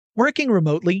Working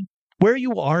remotely, where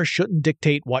you are shouldn't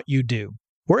dictate what you do.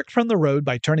 Work from the road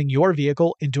by turning your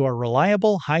vehicle into a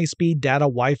reliable high-speed data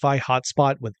Wi-Fi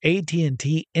hotspot with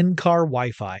AT&T in-car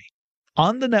Wi-Fi.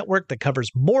 On the network that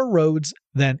covers more roads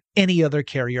than any other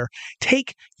carrier,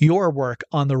 take your work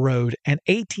on the road and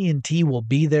AT&T will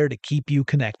be there to keep you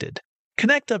connected.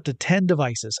 Connect up to 10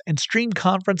 devices and stream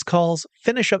conference calls,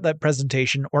 finish up that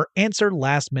presentation, or answer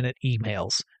last-minute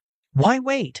emails. Why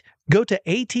wait? Go to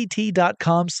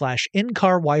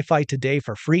att.com/in-car Wi-Fi today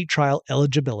for free trial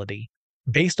eligibility.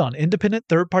 Based on independent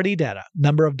third-party data,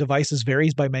 number of devices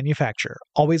varies by manufacturer.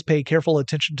 Always pay careful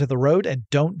attention to the road and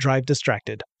don't drive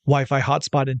distracted. Wi-Fi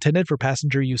hotspot intended for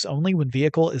passenger use only when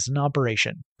vehicle is in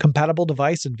operation. Compatible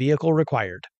device and vehicle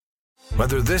required.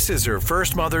 Whether this is her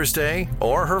first Mother's Day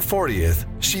or her 40th,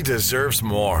 she deserves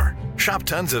more. Shop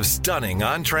tons of stunning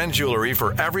on-trend jewelry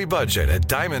for every budget at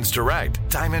Diamonds Direct.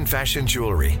 Diamond fashion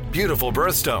jewelry, beautiful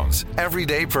birthstones,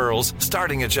 everyday pearls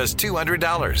starting at just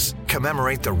 $200.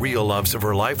 Commemorate the real loves of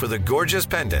her life with a gorgeous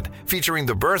pendant featuring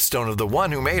the birthstone of the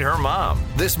one who made her mom.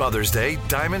 This Mother's Day,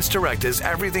 Diamonds Direct is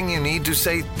everything you need to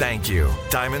say thank you.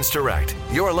 Diamonds Direct,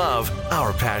 your love,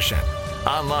 our passion.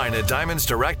 Online at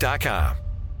diamondsdirect.com.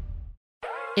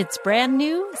 It's brand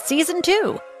new, Season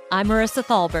 2. I'm Marissa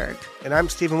Thalberg. And I'm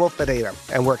Stephen Wolf Pereira.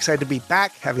 And we're excited to be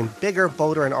back having bigger,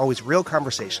 bolder, and always real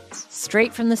conversations.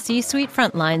 Straight from the C-suite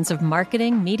front lines of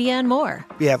marketing, media, and more.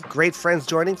 We have great friends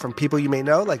joining from people you may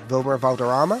know, like Wilmer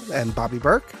Valderrama and Bobby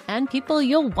Burke. And people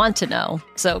you'll want to know.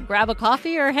 So grab a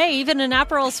coffee or, hey, even an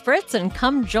Aperol Spritz and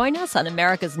come join us on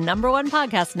America's #1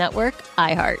 podcast network,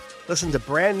 iHeart. Listen to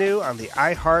Brand New on the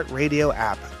iHeart Radio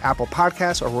app, Apple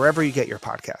Podcasts, or wherever you get your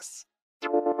podcasts.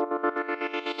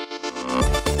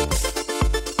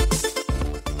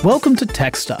 Welcome to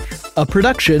Tech Stuff, a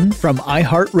production from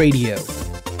iHeartRadio.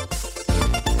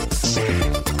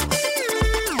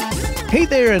 Hey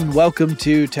there, and welcome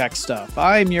to Tech Stuff.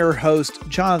 I'm your host,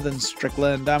 Jonathan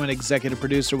Strickland. I'm an executive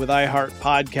producer with iHeart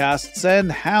Podcasts,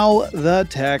 and how the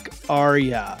tech are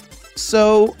ya?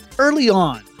 So, early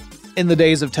on in the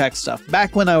days of Tech Stuff,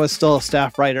 back when I was still a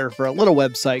staff writer for a little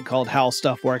website called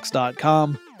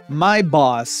HowStuffWorks.com, my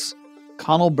boss,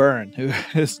 Connell Byrne, who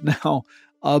is now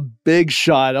a big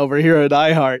shot over here at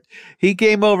iHeart, he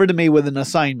came over to me with an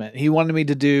assignment. He wanted me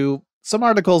to do some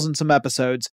articles and some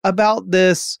episodes about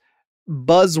this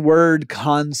buzzword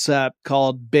concept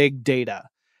called big data.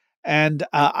 And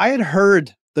I had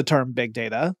heard the term big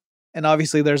data, and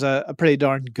obviously there's a pretty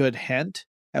darn good hint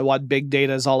at what big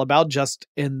data is all about just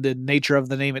in the nature of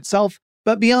the name itself.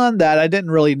 But beyond that, I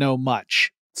didn't really know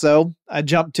much. So I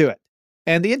jumped to it.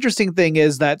 And the interesting thing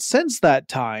is that since that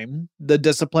time, the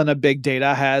discipline of big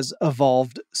data has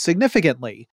evolved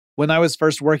significantly. When I was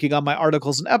first working on my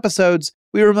articles and episodes,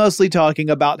 we were mostly talking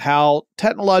about how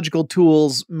technological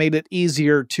tools made it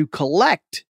easier to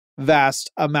collect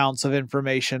vast amounts of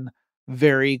information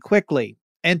very quickly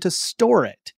and to store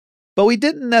it. But we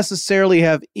didn't necessarily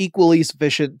have equally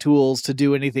sufficient tools to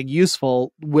do anything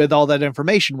useful with all that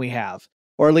information we have,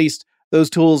 or at least those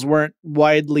tools weren't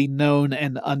widely known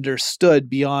and understood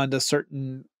beyond a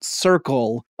certain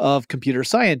circle of computer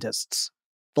scientists.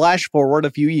 Flash forward a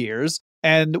few years,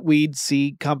 and we'd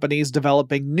see companies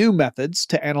developing new methods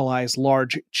to analyze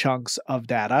large chunks of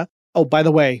data. Oh, by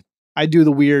the way, I do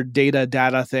the weird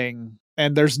data thing,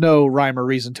 and there's no rhyme or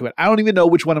reason to it. I don't even know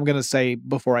which one I'm going to say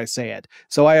before I say it.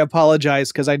 So I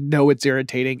apologize because I know it's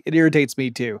irritating. It irritates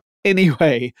me too.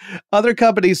 Anyway, other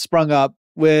companies sprung up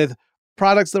with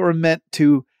products that were meant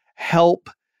to help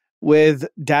with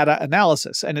data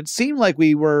analysis. And it seemed like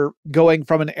we were going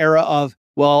from an era of,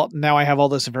 well, now I have all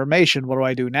this information, what do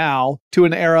I do now? To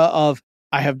an era of,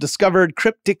 I have discovered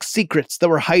cryptic secrets that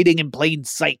were hiding in plain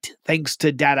sight thanks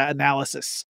to data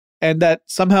analysis. And that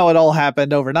somehow it all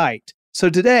happened overnight. So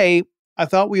today, I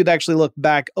thought we would actually look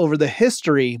back over the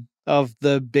history of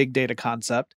the big data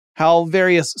concept, how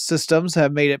various systems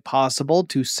have made it possible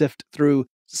to sift through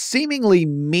seemingly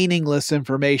meaningless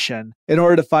information in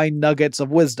order to find nuggets of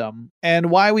wisdom, and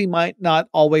why we might not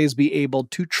always be able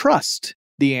to trust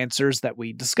the answers that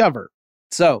we discover.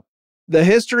 So, the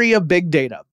history of big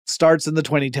data starts in the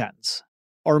 2010s,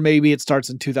 or maybe it starts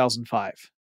in 2005,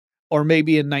 or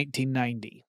maybe in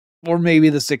 1990, or maybe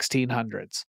the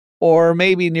 1600s, or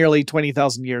maybe nearly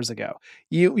 20,000 years ago.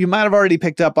 You might have already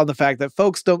picked up on the fact that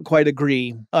folks don't quite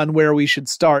agree on where we should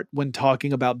start when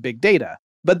talking about big data.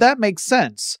 But that makes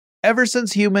sense. Ever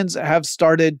since humans have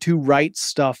started to write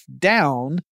stuff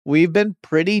down, we've been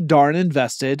pretty darn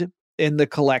invested in the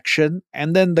collection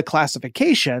and then the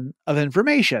classification of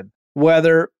information,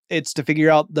 whether it's to figure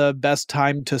out the best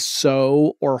time to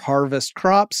sow or harvest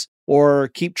crops, or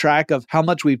keep track of how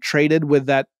much we've traded with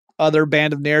that other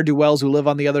band of ne'er-do-wells who live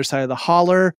on the other side of the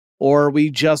holler, or we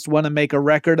just want to make a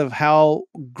record of how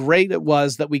great it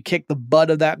was that we kicked the butt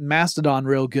of that mastodon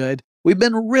real good. We've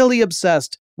been really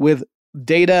obsessed with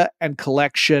data and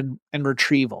collection and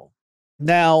retrieval.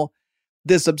 Now,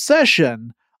 this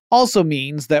obsession also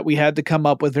means that we had to come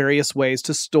up with various ways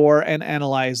to store and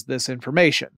analyze this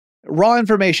information. Raw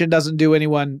information doesn't do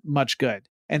anyone much good.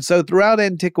 And so throughout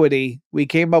antiquity, we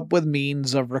came up with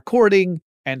means of recording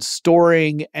and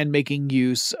storing and making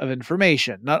use of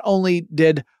information. Not only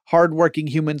did hardworking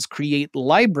humans create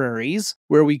libraries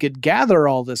where we could gather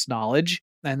all this knowledge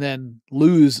and then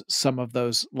lose some of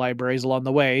those libraries along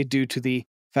the way due to the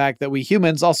fact that we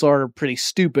humans also are pretty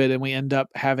stupid and we end up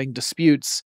having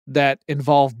disputes that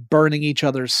involve burning each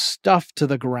other's stuff to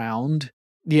the ground.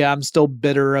 Yeah, I'm still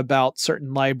bitter about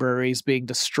certain libraries being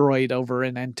destroyed over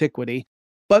in antiquity.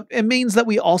 But it means that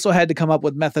we also had to come up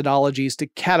with methodologies to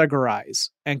categorize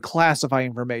and classify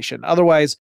information.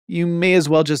 Otherwise, you may as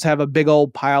well just have a big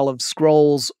old pile of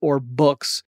scrolls or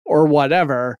books or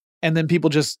whatever, and then people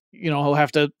just,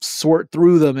 have to sort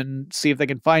through them and see if they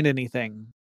can find anything.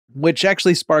 Which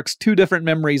actually sparks two different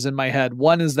memories in my head.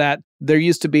 One is that there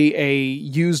used to be a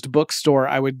used bookstore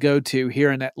I would go to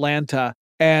here in Atlanta,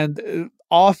 and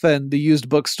often the used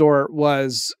bookstore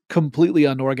was completely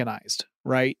unorganized,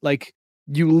 right? Like,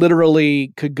 you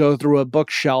literally could go through a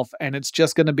bookshelf and it's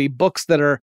just going to be books that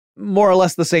are more or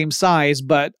less the same size,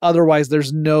 but otherwise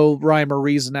there's no rhyme or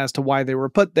reason as to why they were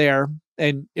put there.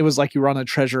 And it was like you were on a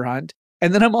treasure hunt.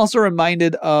 And then I'm also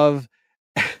reminded of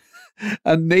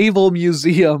a naval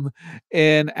museum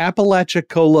in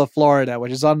Apalachicola, Florida,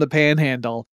 which is on the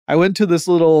Panhandle. I went to this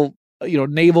little,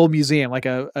 naval museum, like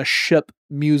a ship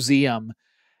museum.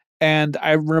 And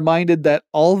I'm reminded that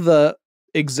all the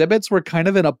exhibits were kind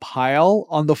of in a pile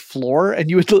on the floor, and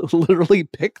you would literally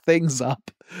pick things up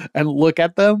and look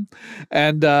at them.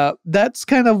 And that's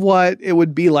kind of what it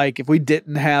would be like if we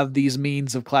didn't have these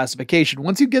means of classification.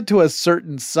 Once you get to a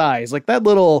certain size, like that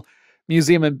little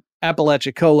museum in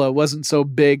Apalachicola wasn't so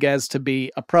big as to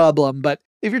be a problem. But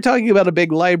if you're talking about a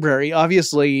big library,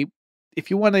 obviously, if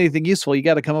you want anything useful, you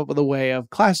got to come up with a way of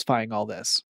classifying all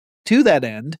this. To that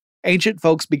end, ancient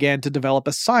folks began to develop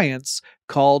a science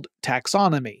called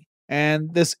taxonomy.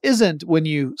 And this isn't when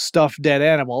you stuff dead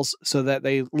animals so that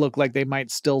they look like they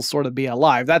might still sort of be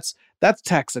alive. That's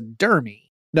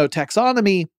taxidermy. No,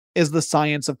 taxonomy is the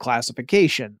science of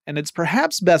classification, and it's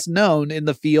perhaps best known in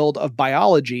the field of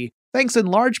biology, thanks in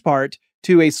large part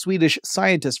to a Swedish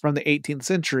scientist from the 18th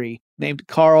century named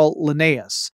Carl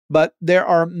Linnaeus. But there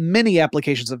are many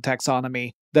applications of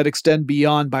taxonomy that extend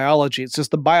beyond biology. It's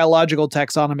just the biological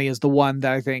taxonomy is the one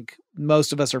that I think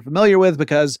most of us are familiar with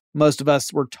because most of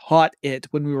us were taught it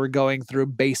when we were going through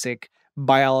basic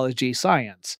biology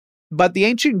science. But the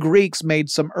ancient Greeks made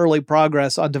some early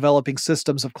progress on developing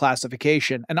systems of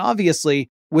classification, and obviously,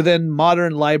 within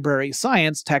modern library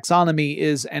science, taxonomy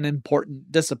is an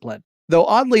important discipline. Though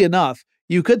oddly enough,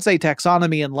 you could say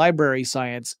taxonomy in library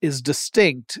science is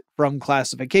distinct from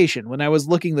classification. When I was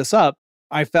looking this up,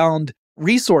 I found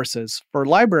resources for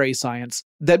library science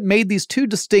that made these two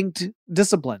distinct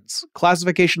disciplines.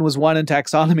 Classification was one and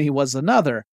taxonomy was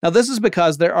another. Now, this is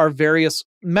because there are various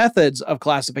methods of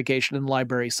classification in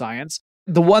library science.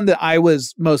 The one that I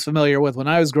was most familiar with when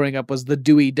I was growing up was the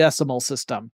Dewey Decimal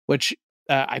System, which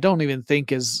I don't even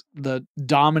think is the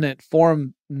dominant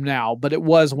form now, but it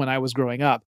was when I was growing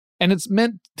up. And it's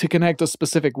meant to connect a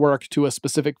specific work to a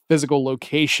specific physical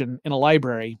location in a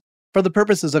library for the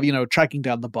purposes of, tracking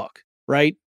down the book,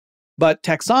 right? But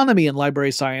taxonomy in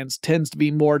library science tends to be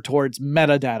more towards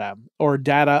metadata, or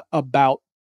data about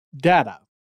data.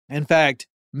 In fact,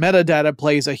 metadata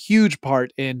plays a huge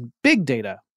part in big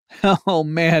data. Oh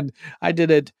man, I did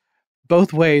it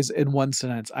both ways in one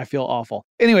sentence. I feel awful.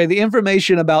 Anyway, the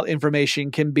information about information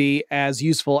can be as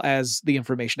useful as the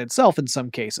information itself in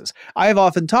some cases. I have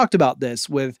often talked about this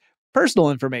with personal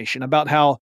information, about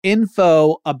how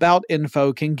info about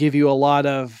info can give you a lot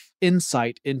of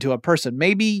insight into a person.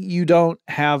 Maybe you don't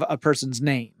have a person's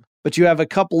name, but you have a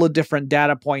couple of different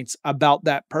data points about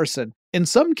that person. In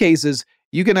some cases,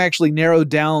 you can actually narrow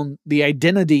down the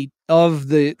identity of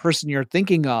the person you're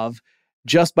thinking of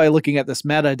just by looking at this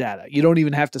metadata. You don't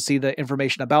even have to see the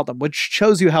information about them, which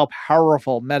shows you how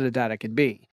powerful metadata can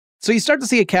be. So you start to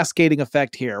see a cascading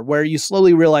effect here, where you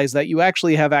slowly realize that you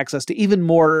actually have access to even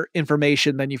more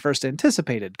information than you first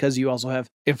anticipated, because you also have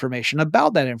information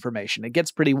about that information. It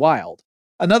gets pretty wild.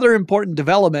 Another important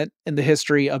development in the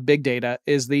history of big data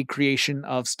is the creation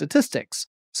of statistics.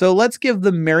 So let's give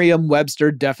the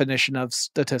Merriam-Webster definition of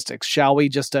statistics, shall we,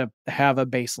 just to have a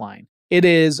baseline. It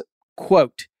is,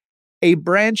 quote, a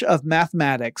branch of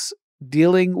mathematics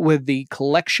dealing with the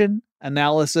collection,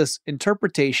 analysis,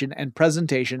 interpretation, and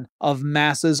presentation of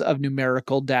masses of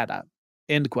numerical data.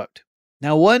 End quote.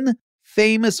 Now, one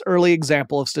famous early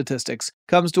example of statistics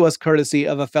comes to us courtesy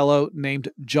of a fellow named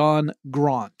John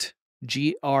Graunt,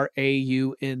 Graunt.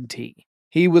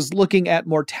 He was looking at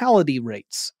mortality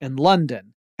rates in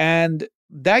London, and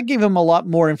that gave him a lot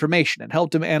more information. It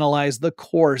helped him analyze the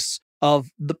course of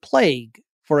the plague.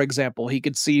 For example, he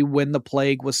could see when the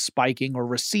plague was spiking or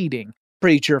receding.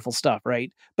 Pretty cheerful stuff,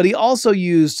 right? But he also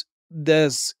used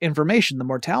this information, the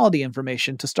mortality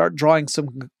information, to start drawing some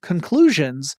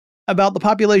conclusions about the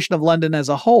population of London as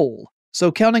a whole.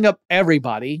 So counting up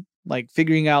everybody, like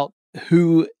figuring out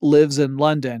who lives in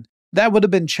London, that would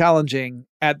have been challenging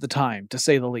at the time, to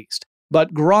say the least.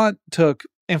 But Graunt took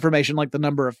information like the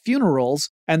number of funerals,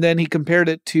 and then he compared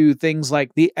it to things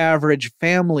like the average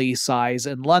family size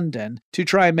in London to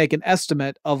try and make an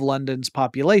estimate of London's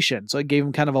population. So it gave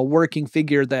him kind of a working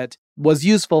figure that was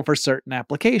useful for certain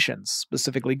applications,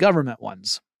 specifically government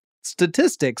ones.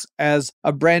 Statistics, as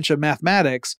a branch of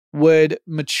mathematics, would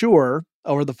mature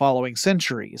over the following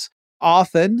centuries.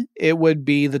 Often, it would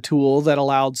be the tool that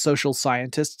allowed social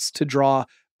scientists to draw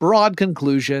broad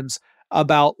conclusions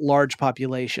about large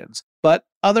populations, but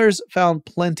others found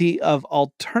plenty of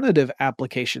alternative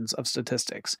applications of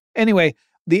statistics. Anyway,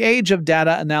 the age of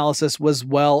data analysis was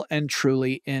well and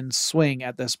truly in swing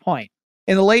at this point.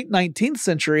 In the late 19th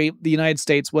century, the United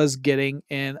States was getting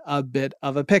in a bit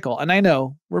of a pickle. And I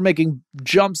know we're making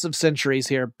jumps of centuries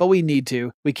here, but we need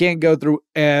to. We can't go through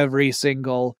every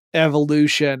single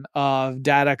evolution of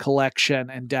data collection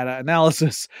and data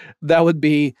analysis. That would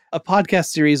be a podcast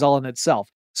series all in itself.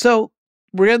 So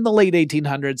we're in the late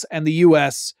 1800s, and the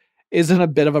U.S. is in a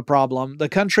bit of a problem. The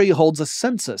country holds a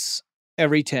census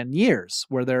every 10 years,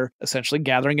 where they're essentially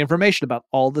gathering information about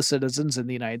all the citizens in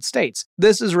the United States.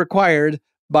 This is required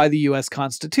by the U.S.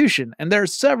 Constitution, and there are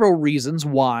several reasons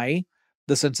why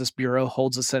the Census Bureau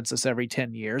holds a census every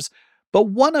 10 years. But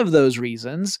one of those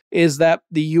reasons is that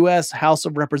the U.S. House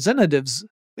of Representatives,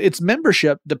 its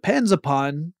membership depends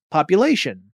upon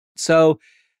population. So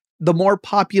the more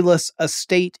populous a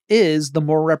state is, the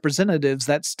more representatives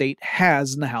that state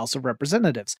has in the House of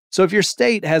Representatives. So if your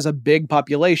state has a big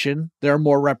population, there are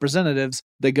more representatives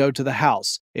that go to the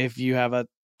House. If you have a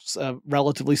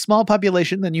relatively small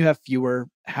population, then you have fewer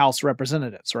House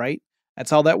representatives, right? That's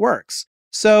how that works.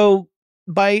 So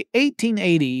by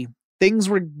 1880, things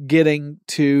were getting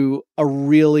to a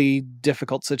really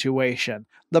difficult situation.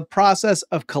 The process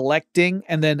of collecting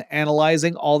and then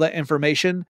analyzing all that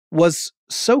information was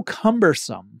so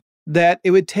cumbersome that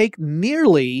it would take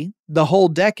nearly the whole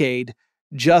decade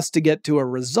just to get to a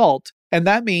result. And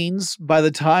that means by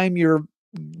the time you're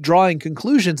drawing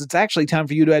conclusions, it's actually time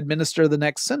for you to administer the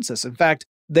next census. In fact,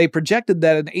 they projected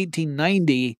that in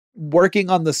 1890, working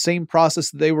on the same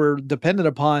process that they were dependent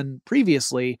upon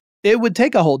previously, it would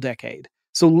take a whole decade.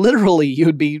 So literally, you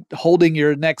would be holding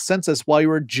your next census while you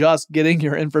were just getting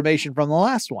your information from the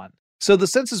last one. So the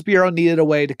Census Bureau needed a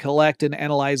way to collect and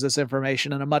analyze this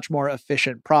information in a much more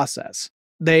efficient process.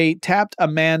 They tapped a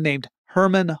man named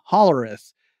Herman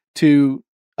Hollerith to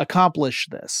accomplish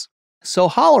this. So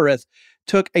Hollerith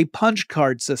took a punch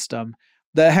card system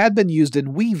that had been used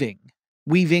in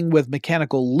weaving with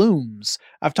mechanical looms.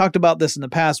 I've talked about this in the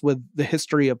past with the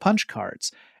history of punch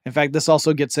cards. In fact, this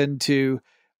also gets into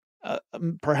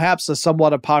perhaps a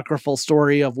somewhat apocryphal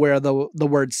story of where the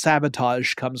word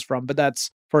sabotage comes from, but that's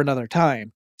for another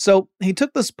time. So he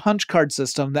took this punch card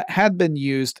system that had been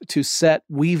used to set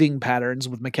weaving patterns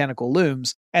with mechanical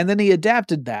looms, and then he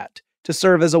adapted that to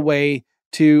serve as a way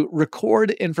to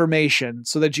record information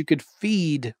so that you could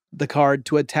feed the card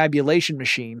to a tabulation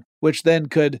machine, which then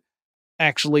could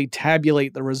actually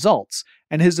tabulate the results.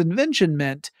 And his invention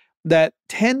meant that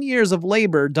 10 years of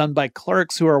labor done by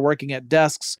clerks who are working at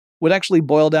desks would actually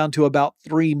boil down to about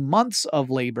 3 months of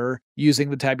labor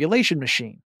using the tabulation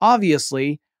machine.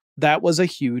 Obviously, that was a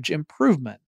huge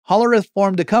improvement. Hollerith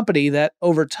formed a company that,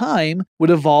 over time, would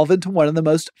evolve into one of the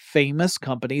most famous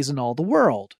companies in all the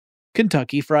world,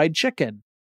 Kentucky Fried Chicken.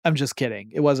 I'm just kidding.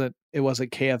 It wasn't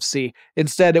KFC.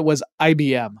 Instead, it was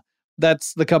IBM.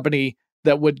 That's the company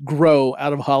that would grow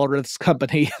out of Hollerith's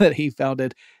company that he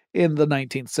founded in the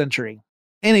 19th century.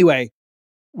 Anyway,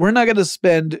 we're not going to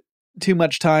spend too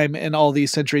much time in all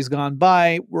these centuries gone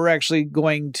by. We're actually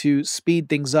going to speed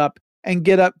things up and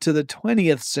get up to the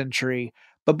 20th century.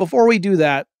 But before we do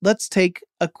that, let's take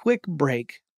a quick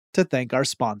break to thank our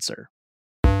sponsor.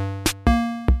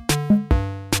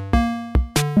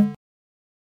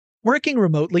 Working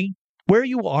remotely, where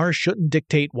you are shouldn't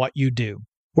dictate what you do.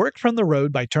 Work from the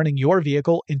road by turning your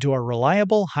vehicle into a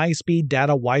reliable high-speed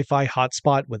data Wi-Fi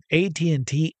hotspot with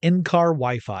AT&T in-car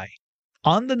Wi-Fi.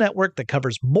 On the network that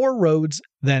covers more roads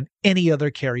than any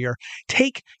other carrier,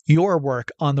 take your work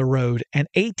on the road and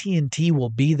AT&T will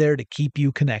be there to keep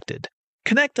you connected.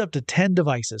 Connect up to 10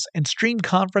 devices and stream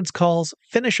conference calls,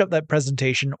 finish up that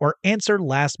presentation, or answer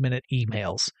last-minute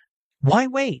emails. Why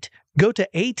wait? Go to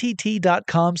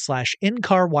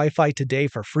att.com/in-car Wi-Fi today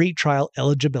for free trial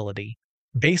eligibility.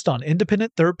 Based on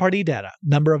independent third-party data,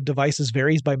 number of devices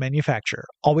varies by manufacturer.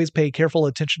 Always pay careful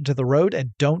attention to the road and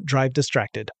don't drive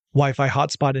distracted. Wi-Fi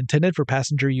hotspot intended for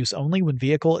passenger use only when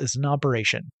vehicle is in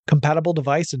operation. Compatible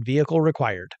device and vehicle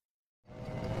required.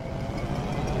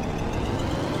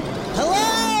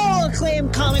 Hello,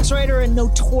 acclaimed comics writer and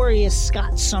notorious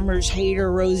Scott Summers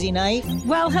hater, Rosie Knight.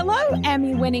 Well, hello,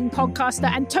 Emmy-winning podcaster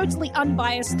and totally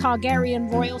unbiased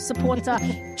Targaryen royal supporter,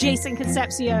 Jason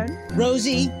Concepcion.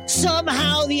 Rosie,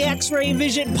 somehow the X-Ray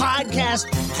Vision podcast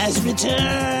has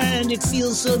returned. It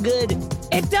feels so good.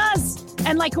 It does.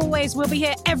 And like always, we'll be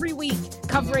here every week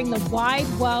covering the wide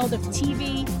world of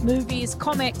TV, movies,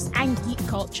 comics, and geek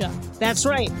culture. That's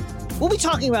right. We'll be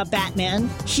talking about Batman,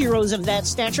 heroes of that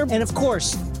stature, and of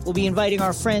course, we'll be inviting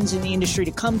our friends in the industry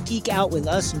to come geek out with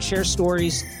us and share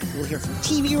stories. We'll hear from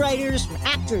TV writers, from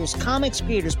actors, comics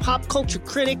creators, pop culture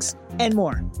critics, and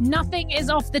more. Nothing is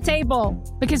off the table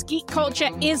because geek culture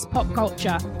is pop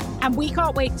culture, and we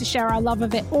can't wait to share our love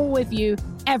of it all with you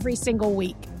every single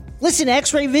week. Listen to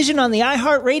X-Ray Vision on the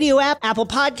iHeartRadio app, Apple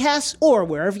Podcasts, or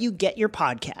wherever you get your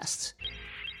podcasts.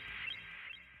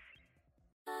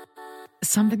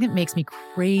 Something that makes me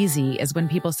crazy is when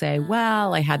people say,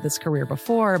 well, I had this career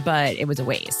before, but it was a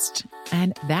waste.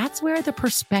 And that's where the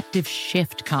perspective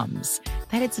shift comes,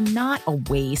 that it's not a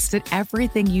waste, that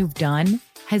everything you've done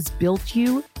has built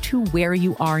you to where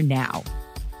you are now.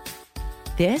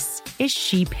 This is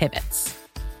She Pivots,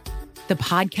 the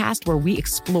podcast where we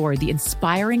explore the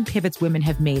inspiring pivots women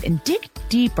have made and dig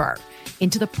deeper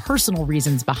into the personal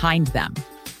reasons behind them.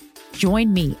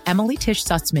 Join me, Emily Tish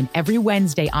Sussman, every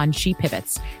Wednesday on She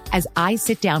Pivots as I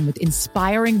sit down with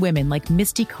inspiring women like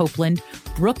Misty Copeland,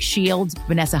 Brooke Shields,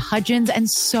 Vanessa Hudgens, and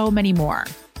so many more.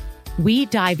 We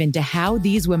dive into how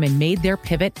these women made their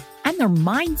pivot and their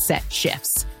mindset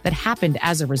shifts that happened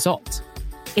as a result.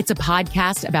 It's a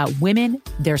podcast about women,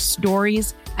 their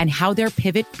stories, and how their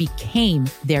pivot became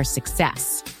their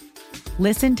success.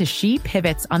 Listen to She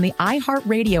Pivots on the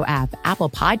iHeartRadio app, Apple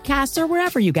Podcasts, or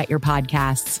wherever you get your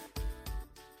podcasts.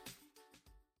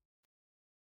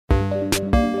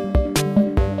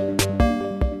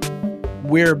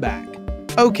 We're back.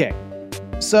 Okay,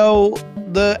 so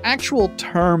the actual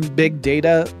term big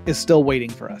data is still waiting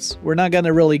for us. We're not going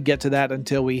to really get to that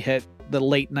until we hit the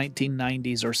late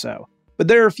 1990s or so. But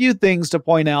there are a few things to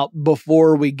point out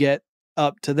before we get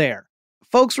up to there.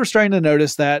 Folks were starting to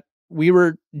notice that we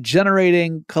were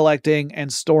generating, collecting,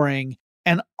 and storing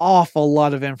an awful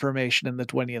lot of information in the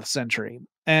 20th century,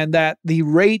 and that the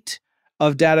rate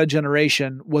of data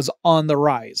generation was on the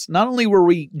rise. Not only were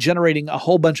we generating a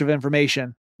whole bunch of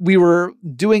information, we were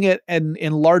doing it in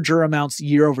larger amounts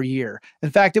year over year.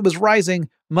 In fact, it was rising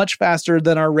much faster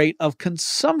than our rate of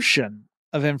consumption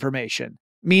of information,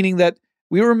 meaning that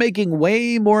we were making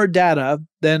way more data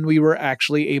than we were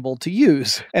actually able to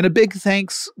use. And a big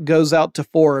thanks goes out to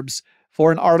Forbes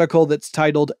for an article that's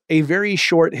titled A Very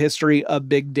Short History of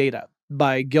Big Data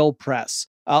by Gill Press.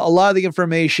 A lot of the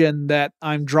information that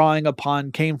I'm drawing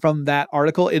upon came from that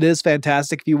article. It is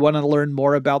fantastic if you want to learn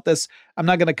more about this. I'm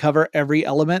not going to cover every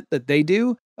element that they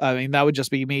do. I mean, that would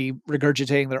just be me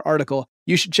regurgitating their article.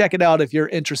 You should check it out if you're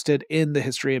interested in the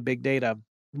history of big data.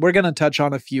 We're going to touch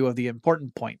on a few of the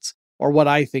important points, or what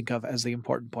I think of as the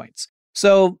important points.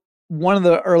 So one of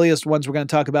the earliest ones we're going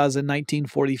to talk about is in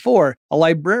 1944. A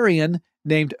librarian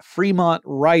named Fremont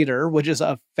Riter, which is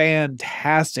a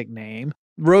fantastic name,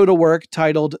 wrote a work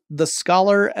titled The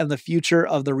Scholar and the Future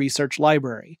of the Research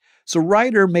Library. So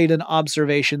Riter made an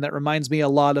observation that reminds me a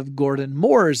lot of Gordon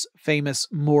Moore's famous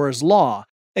Moore's Law,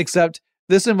 except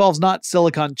this involves not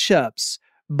silicon chips,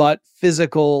 but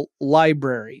physical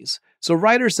libraries. So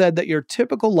Riter said that your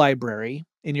typical library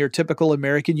in your typical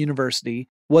American university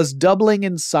was doubling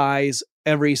in size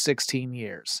every 16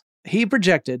 years. He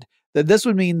projected that this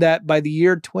would mean that by the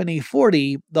year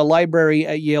 2040, the library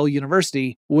at Yale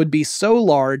University would be so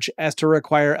large as to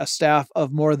require a staff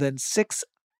of more than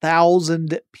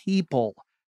 6,000 people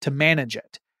to manage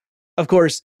it. Of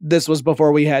course, this was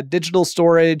before we had digital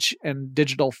storage and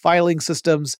digital filing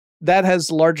systems. That has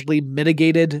largely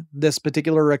mitigated this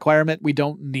particular requirement. We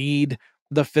don't need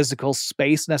the physical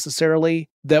space necessarily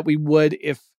that we would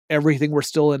if everything were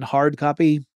still in hard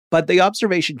copy. But the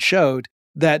observation showed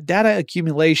that data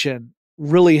accumulation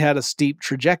really had a steep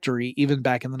trajectory even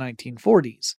back in the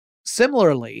 1940s.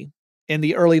 Similarly, in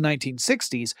the early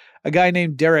 1960s, a guy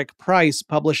named Derek Price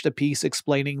published a piece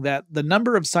explaining that the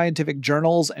number of scientific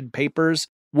journals and papers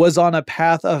was on a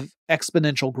path of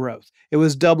exponential growth. It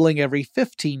was doubling every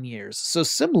 15 years, so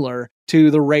similar to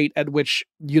the rate at which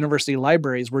university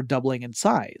libraries were doubling in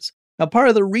size. Now, part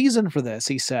of the reason for this,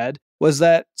 he said, was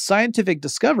that scientific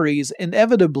discoveries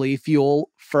inevitably fuel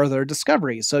further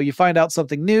discoveries. So you find out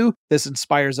something new, this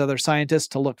inspires other scientists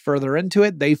to look further into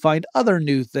it, they find other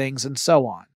new things, and so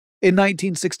on. In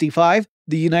 1965,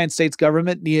 the United States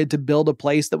government needed to build a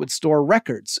place that would store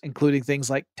records, including things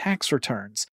like tax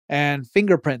returns and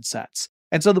fingerprint sets.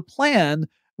 And so the plan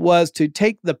was to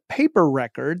take the paper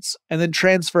records and then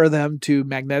transfer them to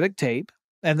magnetic tape,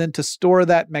 and then to store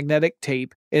that magnetic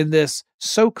tape in this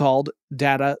so-called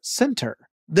data center.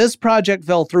 This project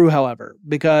fell through, however,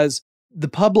 because the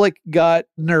public got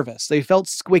nervous. They felt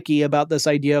squicky about this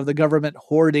idea of the government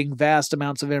hoarding vast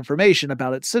amounts of information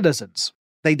about its citizens.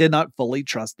 They did not fully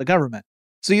trust the government.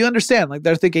 So you understand, like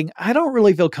they're thinking, I don't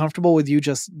really feel comfortable with you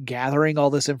just gathering all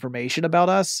this information about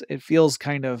us. It feels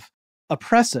kind of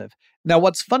oppressive. Now,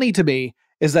 what's funny to me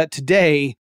is that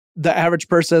today, the average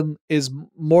person is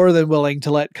more than willing to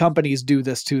let companies do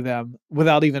this to them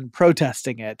without even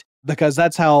protesting it, because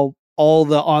that's how all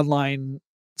the online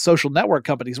social network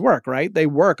companies work, right? They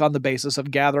work on the basis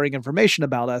of gathering information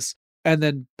about us and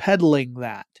then peddling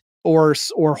that or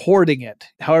hoarding it,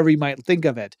 however you might think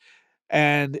of it.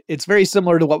 And it's very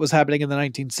similar to what was happening in the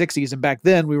 1960s. And back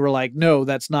then we were like, no,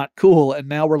 that's not cool. And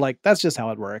now we're like, that's just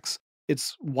how it works.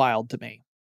 It's wild to me.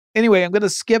 Anyway, I'm going to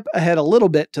skip ahead a little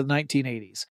bit to the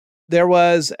 1980s. There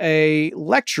was a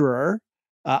lecturer,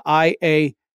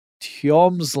 I.A.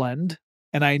 Tjomsland,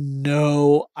 and I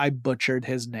know I butchered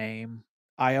his name.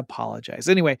 I apologize.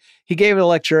 Anyway, he gave a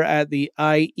lecture at the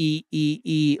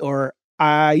IEEE or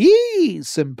IE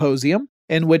Symposium,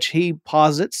 in which he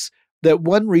posits that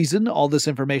one reason all this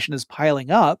information is piling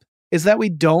up is that we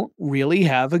don't really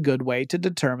have a good way to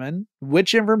determine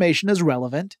which information is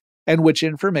relevant and which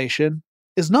information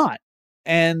is not.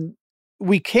 And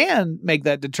we can make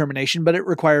that determination, but it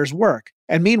requires work.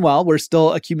 And meanwhile, we're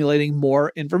still accumulating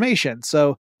more information.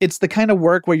 So it's the kind of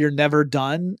work where you're never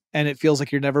done and it feels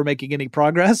like you're never making any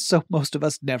progress. So most of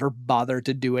us never bother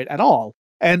to do it at all.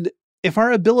 And if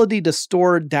our ability to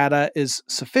store data is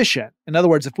sufficient, in other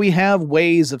words, if we have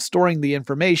ways of storing the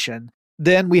information,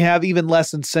 then we have even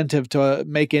less incentive to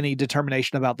make any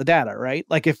determination about the data, right?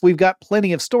 Like if we've got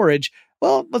plenty of storage,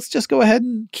 well, let's just go ahead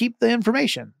and keep the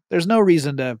information. There's no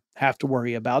reason to have to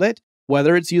worry about it.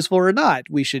 Whether it's useful or not,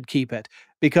 we should keep it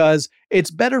because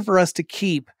it's better for us to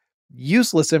keep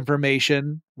useless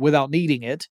information without needing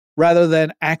it rather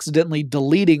than accidentally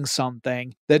deleting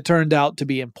something that turned out to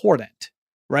be important,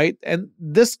 right? And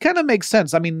this kind of makes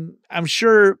sense. I mean, I'm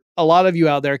sure a lot of you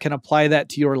out there can apply that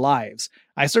to your lives.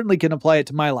 I certainly can apply it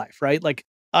to my life, right? Like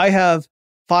I have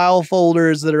file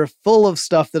folders that are full of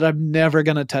stuff that I'm never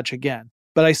going to touch again,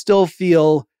 but I still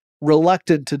feel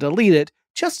reluctant to delete it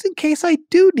just in case I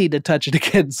do need to touch it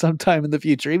again sometime in the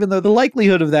future, even though the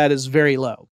likelihood of that is very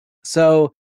low.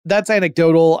 So that's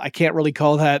anecdotal. I can't really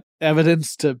call that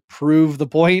evidence to prove the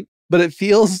point, but it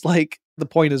feels like the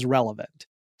point is relevant.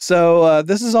 So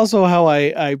this is also how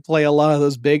I play a lot of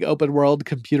those big open world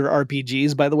computer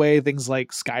RPGs, by the way, things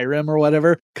like Skyrim or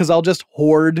whatever, because I'll just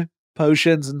hoard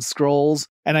potions and scrolls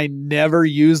and I never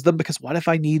use them because what if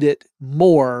I need it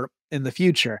more in the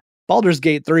future? Baldur's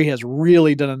Gate 3 has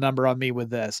really done a number on me with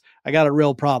this. I got a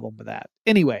real problem with that.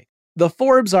 Anyway, the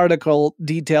Forbes article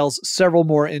details several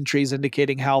more entries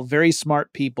indicating how very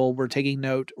smart people were taking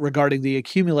note regarding the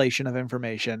accumulation of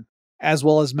information, as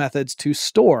well as methods to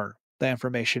store the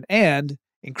information, and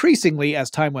increasingly, as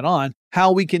time went on,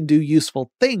 how we can do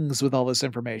useful things with all this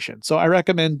information. So I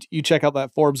recommend you check out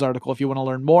that Forbes article if you want to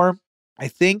learn more. I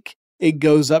think it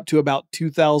goes up to about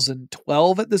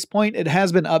 2012 at this point. It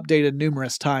has been updated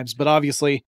numerous times, but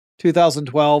obviously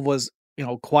 2012 was,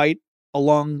 quite a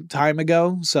long time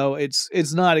ago. So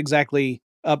it's not exactly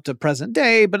up to present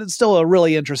day, but it's still a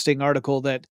really interesting article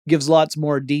that gives lots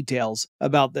more details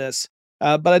about this.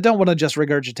 But I don't want to just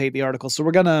regurgitate the article, so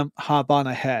we're going to hop on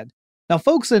ahead. Now,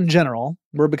 folks in general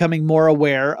were becoming more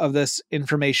aware of this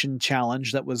information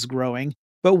challenge that was growing,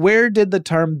 but where did the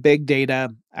term big data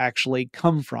actually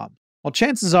come from? Well,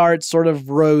 chances are it sort of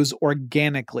rose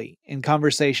organically in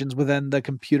conversations within the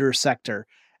computer sector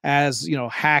as,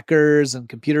 hackers and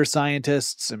computer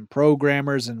scientists and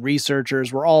programmers and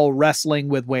researchers were all wrestling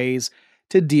with ways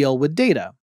to deal with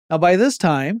data. Now, by this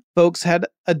time, folks had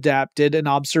adapted an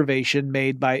observation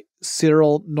made by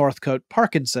Cyril Northcote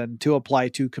Parkinson to apply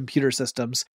to computer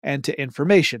systems and to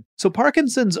information. So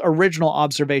Parkinson's original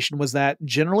observation was that,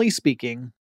 generally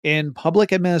speaking, in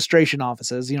public administration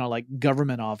offices, like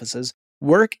government offices,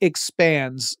 work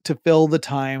expands to fill the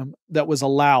time that was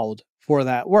allowed for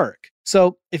that work.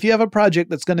 So if you have a project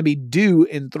that's going to be due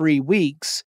in 3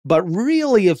 weeks, but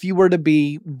really, if you were to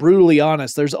be brutally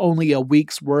honest, there's only a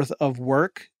week's worth of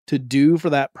work to do for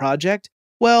that project,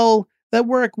 well, that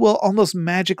work will almost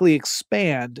magically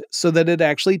expand so that it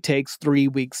actually takes 3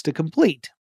 weeks to complete.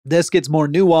 This gets more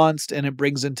nuanced and it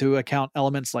brings into account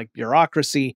elements like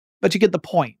bureaucracy, but you get the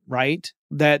point, right?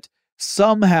 That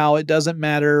somehow it doesn't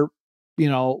matter,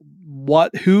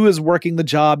 who is working the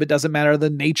job. It doesn't matter the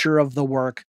nature of the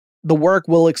work. The work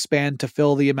will expand to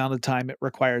fill the amount of time it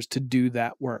requires to do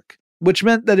that work, which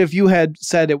meant that if you had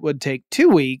said it would take 2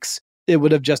 weeks, it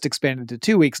would have just expanded to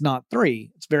 2 weeks, not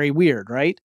 3. It's very weird,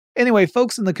 right? Anyway,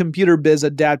 folks in the computer biz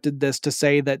adapted this to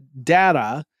say that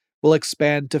data will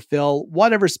expand to fill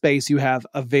whatever space you have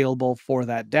available for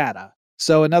that data.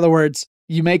 So in other words,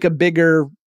 you make a bigger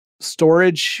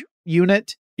storage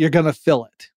unit, you're going to fill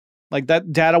it. Like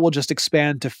that data will just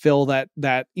expand to fill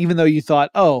that even though you thought,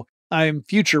 oh, I'm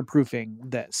future-proofing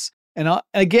this. And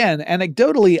again,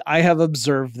 anecdotally, I have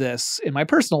observed this in my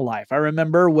personal life. I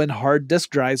remember when hard disk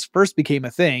drives first became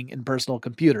a thing in personal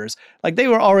computers. Like they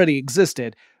were already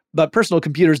existed, but personal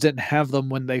computers didn't have them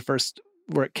when they first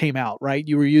came out, right?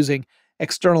 You were using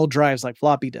external drives like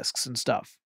floppy disks and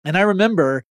stuff. And I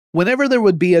remember whenever there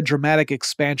would be a dramatic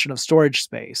expansion of storage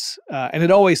space, and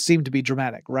it always seemed to be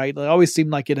dramatic, right? It always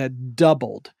seemed like it had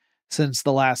doubled since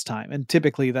the last time. And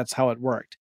typically that's how it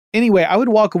worked. Anyway, I would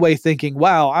walk away thinking,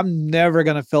 wow, I'm never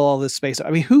going to fill all this space. I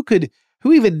mean, who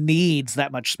even needs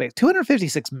that much space?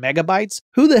 256 megabytes?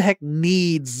 Who the heck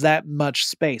needs that much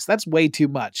space? That's way too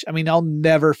much. I mean, I'll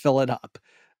never fill it up.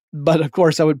 But of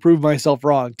course, I would prove myself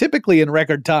wrong, typically in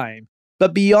record time.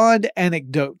 But beyond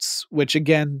anecdotes, which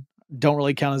again, don't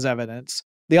really count as evidence,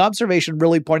 the observation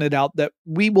really pointed out that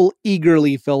we will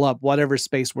eagerly fill up whatever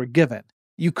space we're given.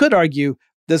 You could argue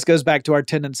this goes back to our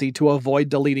tendency to avoid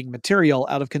deleting material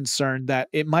out of concern that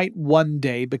it might one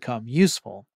day become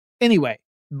useful. Anyway,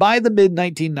 by the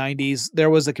mid-1990s, there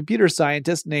was a computer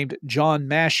scientist named John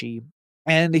Maschie,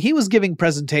 and he was giving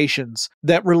presentations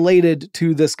that related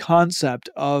to this concept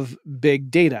of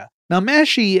big data. Now,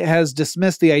 Maschie has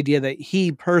dismissed the idea that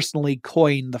he personally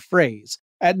coined the phrase.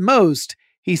 At most,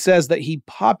 he says that he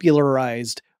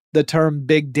popularized the term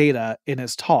big data in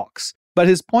his talks. But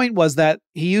his point was that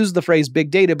he used the phrase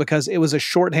big data because it was a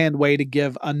shorthand way to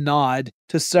give a nod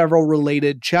to several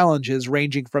related challenges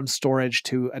ranging from storage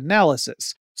to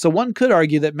analysis. So one could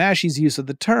argue that Maschie's use of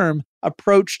the term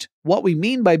approached what we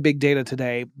mean by big data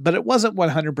today, but it wasn't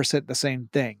 100% the same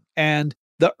thing. And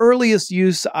the earliest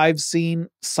use I've seen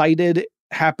cited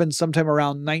happened sometime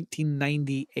around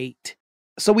 1998.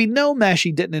 So we know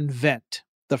Maschie didn't invent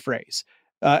the phrase.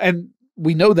 And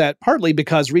we know that partly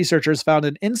because researchers found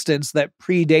an instance that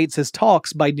predates his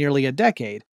talks by nearly a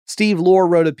decade. Steve Lohr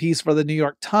wrote a piece for the New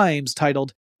York Times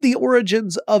titled The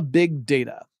Origins of Big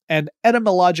Data, an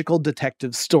Etymological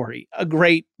Detective Story. A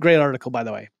great article, by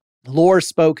the way. Lohr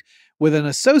spoke with an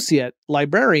associate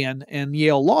librarian in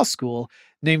Yale Law School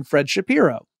named Fred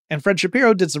Shapiro. And Fred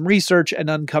Shapiro did some research and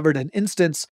uncovered an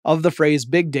instance of the phrase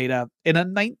big data in a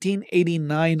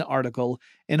 1989 article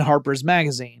in Harper's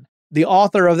Magazine. The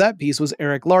author of that piece was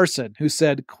Erik Larson, who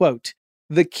said, quote,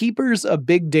 "The keepers of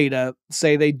big data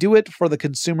say they do it for the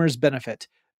consumer's benefit,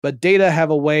 but data have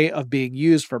a way of being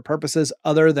used for purposes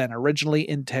other than originally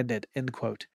intended," end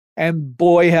quote. And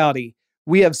boy howdy,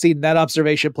 we have seen that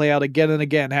observation play out again and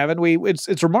again, haven't we?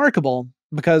 It's remarkable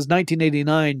because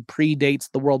 1989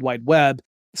 predates the World Wide Web,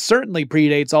 certainly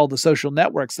predates all the social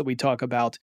networks that we talk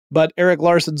about, but Erik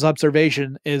Larson's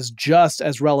observation is just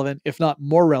as relevant, if not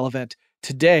more relevant,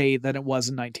 today than it was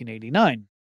in 1989.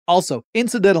 Also,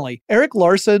 incidentally, Erik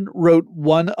Larson wrote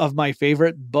one of my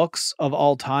favorite books of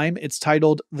all time. It's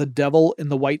titled The Devil in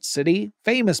the White City.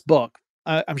 Famous book.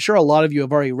 I'm sure a lot of you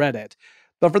have already read it.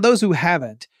 But for those who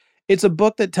haven't, it's a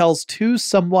book that tells two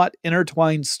somewhat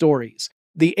intertwined stories.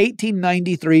 The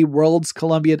 1893 World's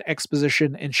Columbian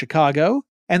Exposition in Chicago,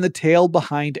 and the tale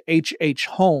behind H.H.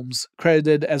 Holmes,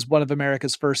 credited as one of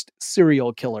America's first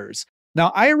serial killers.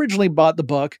 Now, I originally bought the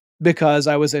book because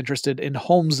I was interested in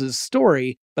Holmes's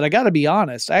story, but I gotta be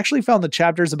honest, I actually found the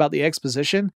chapters about the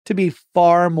exposition to be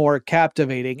far more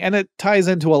captivating, and it ties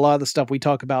into a lot of the stuff we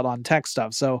talk about on Tech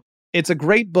Stuff, so it's a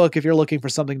great book if you're looking for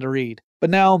something to read.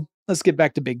 But now, let's get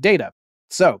back to big data.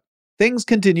 So, things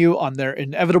continue on their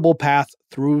inevitable path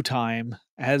through time,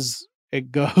 as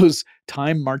it goes,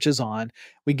 time marches on.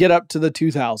 We get up to the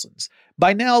 2000s.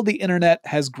 By now, the internet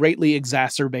has greatly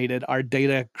exacerbated our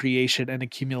data creation and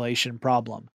accumulation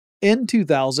problem. In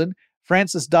 2000,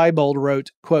 Francis Diebold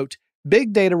wrote, quote,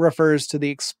 "Big data refers to the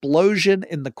explosion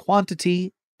in the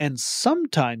quantity and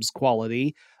sometimes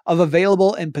quality of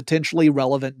available and potentially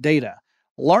relevant data,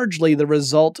 largely the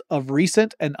result of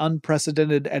recent and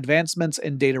unprecedented advancements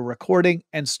in data recording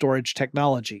and storage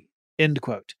technology." End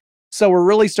quote. So we're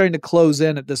really starting to close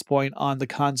in at this point on the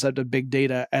concept of big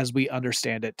data as we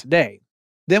understand it today.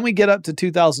 Then we get up to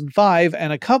 2005,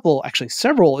 and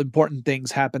several important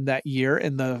things happened that year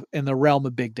in the realm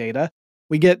of big data.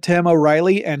 We get Tim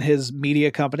O'Reilly and his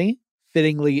media company,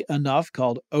 fittingly enough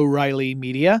called O'Reilly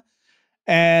Media.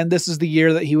 And this is the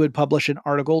year that he would publish an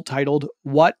article titled,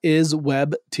 "What is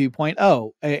Web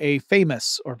 2.0?" A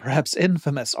famous or perhaps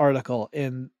infamous article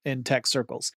in tech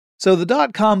circles. So the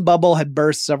dot-com bubble had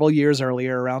burst several years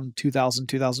earlier, around 2000,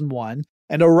 2001,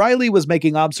 and O'Reilly was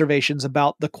making observations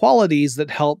about the qualities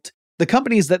that helped the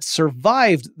companies that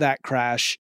survived that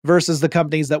crash versus the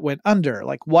companies that went under.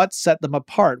 Like, what set them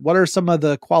apart? What are some of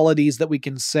the qualities that we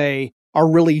can say are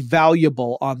really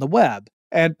valuable on the web?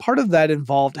 And part of that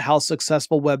involved how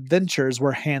successful web ventures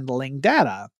were handling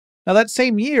data. Now, that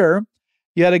same year,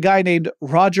 you had a guy named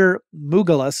Roger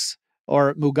Mugalis,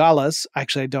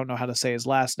 actually I don't know how to say his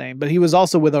last name, but he was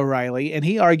also with O'Reilly, and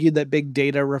he argued that big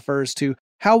data refers to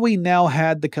how we now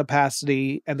had the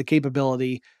capacity and the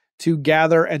capability to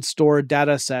gather and store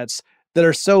data sets that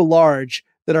are so large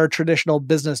that our traditional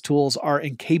business tools are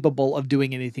incapable of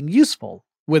doing anything useful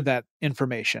with that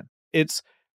information. It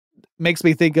makes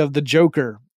me think of the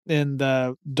Joker in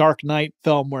the Dark Knight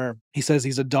film where he says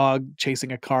he's a dog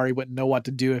chasing a car. He wouldn't know what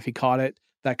to do if he caught it,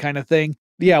 that kind of thing.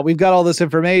 Yeah, we've got all this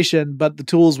information, but the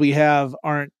tools we have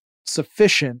aren't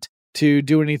sufficient to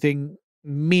do anything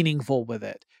meaningful with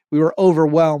it. We were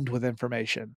overwhelmed with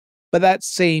information. But that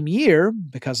same year,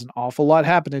 because an awful lot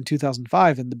happened in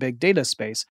 2005 in the big data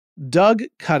space, Doug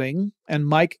Cutting and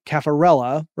Mike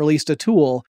Caffarella released a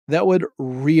tool that would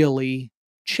really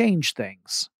change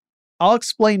things. I'll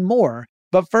explain more,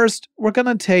 but first, we're going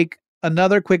to take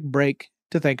another quick break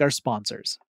to thank our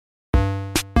sponsors.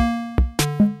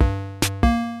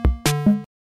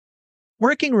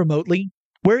 Working remotely,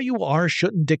 where you are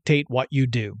shouldn't dictate what you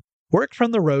do. Work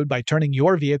from the road by turning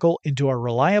your vehicle into a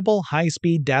reliable,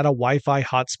 high-speed data Wi-Fi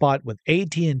hotspot with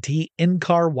AT&T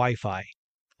in-car Wi-Fi.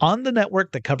 On the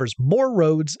network that covers more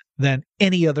roads than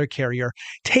any other carrier,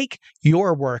 take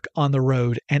your work on the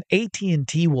road and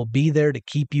AT&T will be there to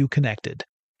keep you connected.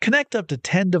 Connect up to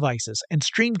 10 devices and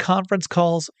stream conference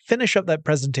calls, finish up that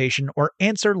presentation, or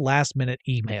answer last-minute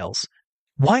emails.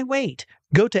 Why wait?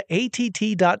 Go to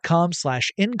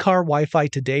att.com/in-car Wi-Fi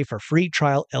today for free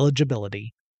trial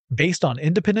eligibility. Based on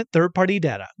independent third-party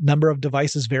data, number of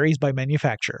devices varies by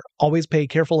manufacturer. Always pay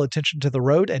careful attention to the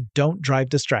road and don't drive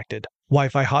distracted.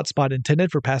 Wi-Fi hotspot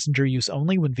intended for passenger use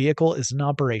only when vehicle is in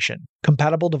operation.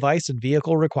 Compatible device and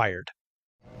vehicle required.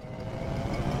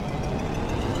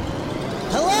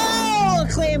 Hello,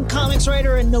 acclaimed comics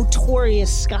writer and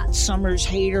notorious Scott Summers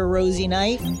hater, Rosie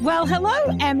Knight. Well,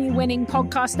 hello, Emmy-winning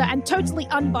podcaster and totally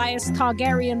unbiased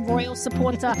Targaryen royal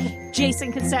supporter,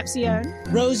 Jason Concepcion.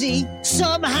 Rosie,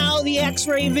 somehow the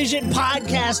X-Ray Vision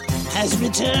podcast has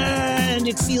returned.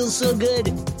 It feels so good.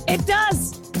 It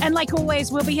does. And like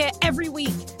always, we'll be here every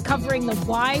week covering the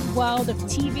wide world of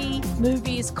TV,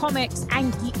 movies, comics,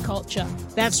 and geek culture.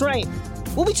 That's right.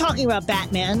 We'll be talking about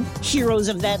Batman, heroes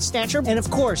of that stature, and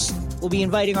of course, we'll be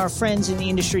inviting our friends in the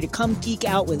industry to come geek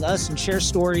out with us and share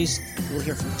stories. We'll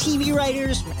hear from TV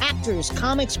writers, from actors,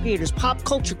 comics creators, pop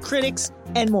culture critics,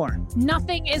 and more.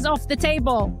 Nothing is off the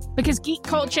table because geek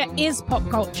culture is pop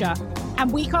culture,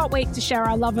 and we can't wait to share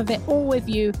our love of it all with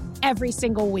you every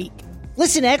single week.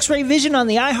 Listen to X-Ray Vision on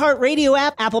the iHeartRadio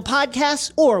app, Apple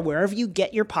Podcasts, or wherever you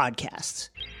get your podcasts.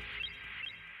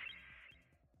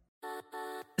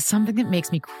 Something that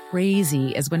makes me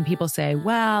crazy is when people say,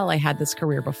 well, I had this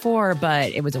career before,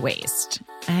 but it was a waste.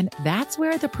 And that's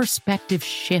where the perspective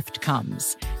shift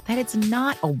comes, that it's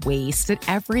not a waste, that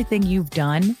everything you've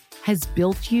done has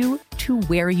built you to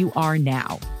where you are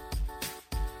now.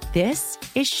 This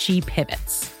is She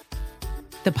Pivots,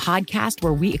 the podcast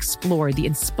where we explore the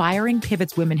inspiring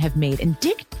pivots women have made and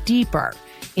dig deeper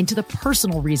into the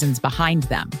personal reasons behind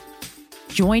them.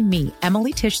 Join me,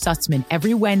 Emily Tish Sussman,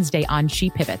 every Wednesday on She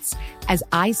Pivots as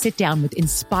I sit down with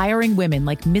inspiring women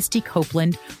like Misty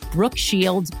Copeland, Brooke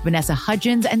Shields, Vanessa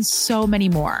Hudgens, and so many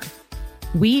more.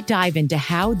 We dive into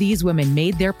how these women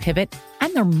made their pivot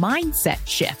and their mindset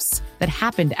shifts that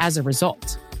happened as a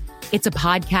result. It's a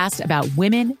podcast about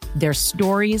women, their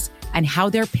stories, and how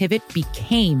their pivot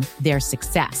became their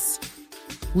success.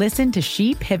 Listen to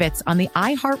She Pivots on the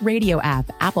iHeartRadio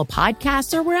app, Apple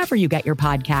Podcasts, or wherever you get your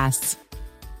podcasts.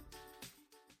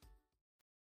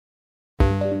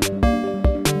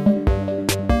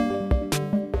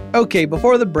 Okay,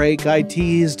 before the break, I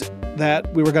teased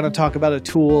that we were going to talk about a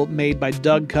tool made by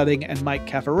Doug Cutting and Mike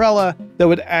Caffarella that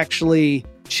would actually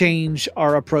change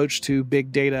our approach to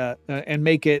big data and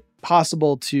make it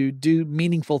possible to do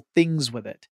meaningful things with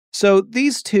it. So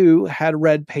these two had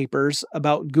read papers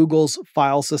about Google's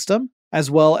file system, as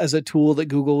well as a tool that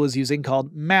Google was using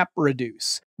called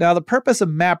MapReduce. Now, the purpose of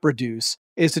MapReduce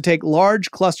is to take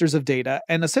large clusters of data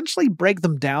and essentially break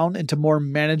them down into more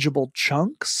manageable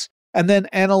chunks, and then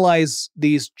analyze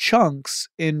these chunks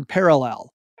in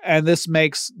parallel. And this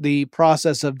makes the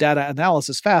process of data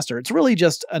analysis faster. It's really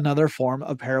just another form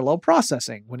of parallel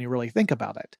processing when you really think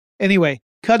about it. Anyway,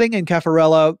 Cutting and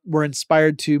Caffarella were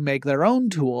inspired to make their own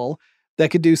tool that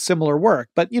could do similar work,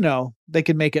 but they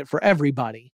could make it for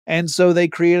everybody. And so they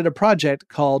created a project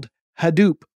called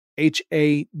Hadoop,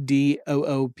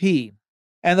 Hadoop.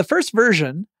 And the first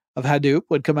version of Hadoop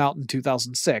would come out in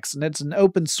 2006, and it's an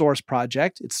open source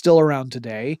project. It's still around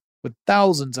today with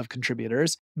thousands of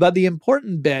contributors. But the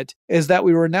important bit is that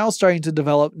we were now starting to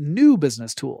develop new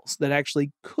business tools that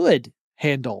actually could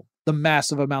handle the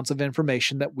massive amounts of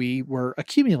information that we were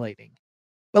accumulating.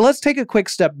 But let's take a quick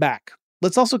step back.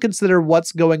 Let's also consider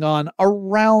what's going on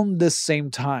around this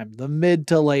same time, the mid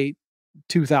to late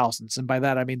 2000s. And by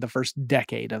that, I mean the first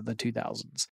decade of the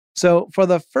 2000s. So for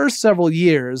the first several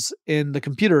years in the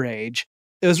computer age,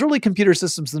 it was really computer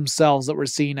systems themselves that were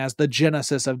seen as the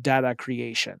genesis of data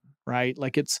creation, right?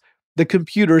 Like the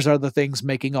computers are the things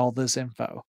making all this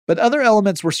info. But other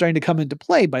elements were starting to come into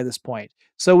play by this point.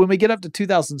 So when we get up to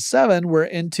 2007, we're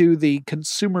into the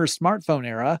consumer smartphone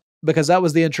era, because that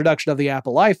was the introduction of the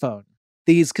Apple iPhone.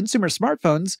 These consumer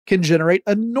smartphones can generate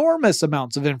enormous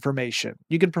amounts of information.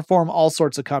 You can perform all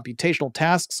sorts of computational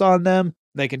tasks on them.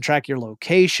 They can track your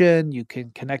location, you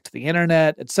can connect to the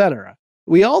internet, etc.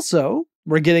 We also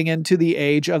were getting into the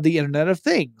age of the Internet of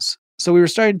Things. So we were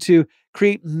starting to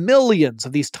create millions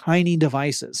of these tiny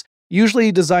devices,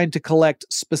 usually designed to collect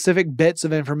specific bits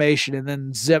of information and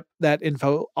then zip that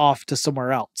info off to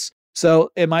somewhere else. So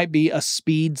it might be a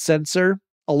speed sensor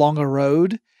along a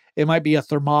road. It might be a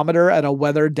thermometer at a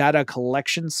weather data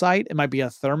collection site. It might be a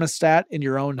thermostat in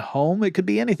your own home. It could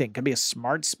be anything. It could be a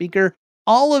smart speaker.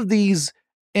 All of these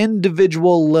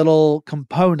individual little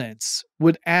components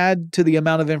would add to the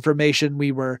amount of information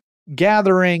we were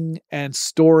gathering and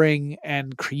storing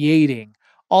and creating,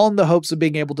 all in the hopes of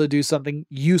being able to do something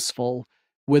useful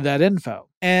with that info.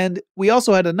 And we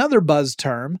also had another buzz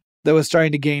term that was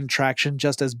starting to gain traction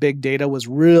just as big data was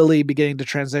really beginning to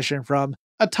transition from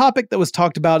a topic that was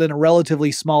talked about in a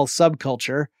relatively small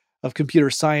subculture of computer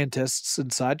scientists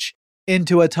and such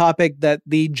into a topic that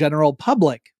the general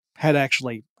public had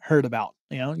actually heard about.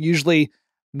 Usually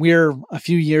we're a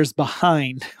few years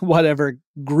behind whatever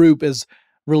group is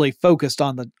really focused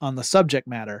on the subject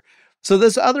matter. So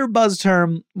this other buzz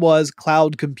term was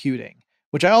cloud computing,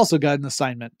 which I also got an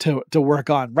assignment to work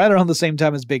on right around the same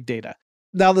time as big data.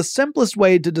 Now, the simplest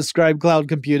way to describe cloud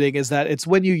computing is that it's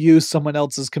when you use someone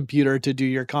else's computer to do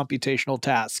your computational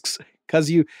tasks, because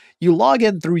you log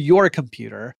in through your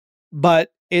computer, but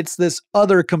it's this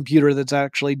other computer that's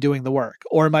actually doing the work,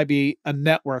 or it might be a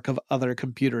network of other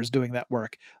computers doing that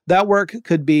work. That work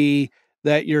could be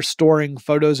that you're storing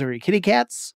photos of your kitty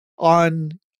cats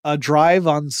on a drive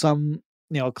on some,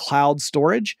 cloud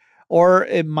storage, or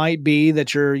it might be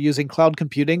that you're using cloud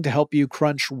computing to help you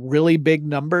crunch really big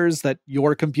numbers that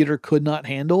your computer could not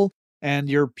handle, and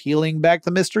you're peeling back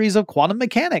the mysteries of quantum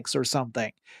mechanics or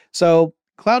something. So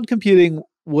cloud computing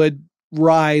would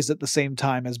rise at the same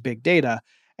time as big data,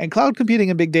 and cloud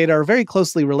computing and big data are very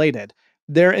closely related.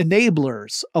 They're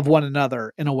enablers of one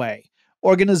another in a way.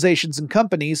 Organizations and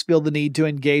companies feel the need to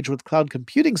engage with cloud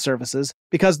computing services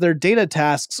because their data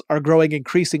tasks are growing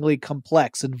increasingly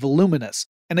complex and voluminous,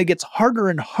 and it gets harder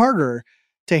and harder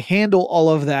to handle all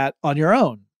of that on your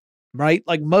own, right?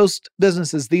 Like most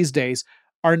businesses these days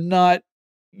are not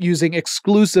using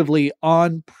exclusively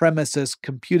on-premises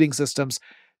computing systems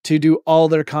to do all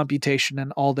their computation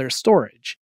and all their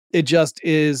storage. It just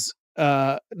is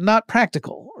not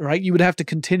practical, right? You would have to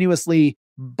continuously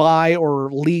buy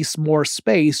or lease more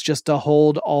space just to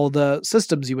hold all the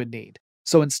systems you would need.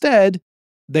 So instead,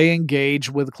 they engage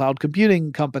with cloud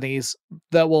computing companies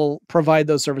that will provide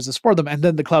those services for them. And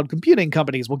then the cloud computing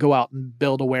companies will go out and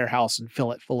build a warehouse and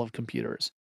fill it full of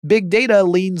computers. Big data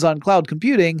leans on cloud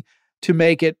computing to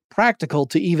make it practical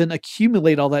to even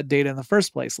accumulate all that data in the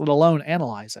first place, let alone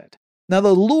analyze it. Now,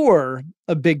 the lure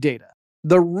of big data,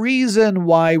 the reason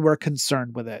why we're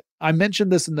concerned with it, I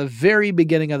mentioned this in the very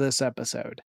beginning of this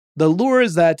episode. The lure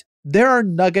is that there are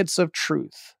nuggets of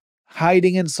truth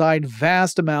hiding inside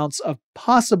vast amounts of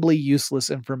possibly useless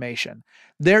information.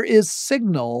 There is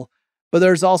signal, but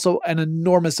there's also an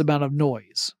enormous amount of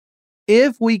noise.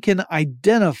 If we can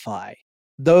identify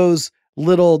those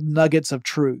little nuggets of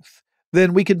truth,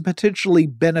 then we can potentially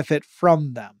benefit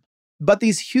from them. But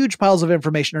these huge piles of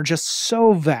information are just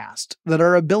so vast that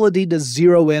our ability to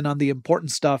zero in on the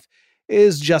important stuff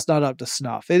is just not up to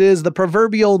snuff. It is the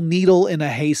proverbial needle in a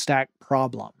haystack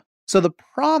problem. So the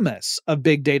promise of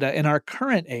big data in our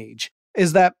current age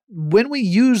is that when we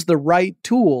use the right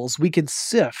tools, we can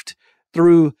sift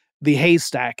through the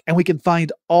haystack and we can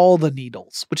find all the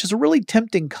needles, which is a really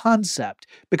tempting concept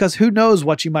because who knows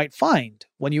what you might find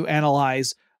when you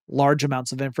analyze large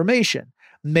amounts of information.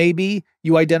 Maybe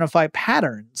you identify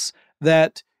patterns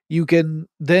that you can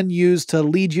then use to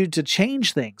lead you to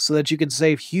change things so that you can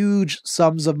save huge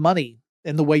sums of money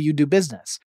in the way you do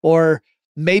business. Or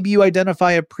maybe you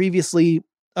identify a previously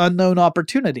unknown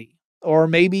opportunity. Or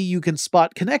maybe you can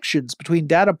spot connections between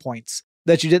data points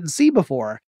that you didn't see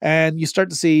before, and you start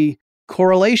to see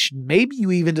correlation. Maybe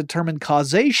you even determine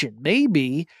causation.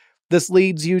 Maybe this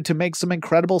leads you to make some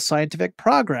incredible scientific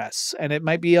progress, and it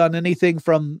might be on anything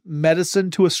from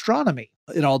medicine to astronomy.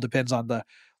 It all depends on the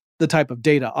type of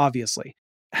data, obviously.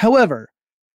 However,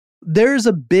 there's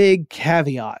a big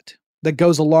caveat that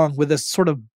goes along with this sort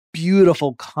of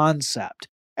beautiful concept,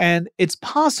 and it's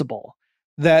possible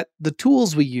that the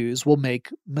tools we use will make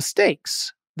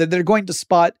mistakes, that they're going to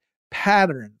spot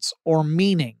patterns or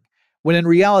meaning, when in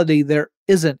reality there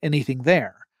isn't anything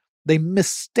there. They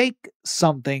mistake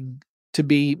something to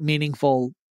be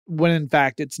meaningful when in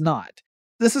fact it's not.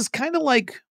 This is kind of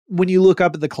like when you look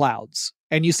up at the clouds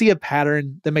and you see a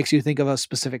pattern that makes you think of a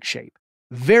specific shape.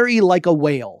 Very like a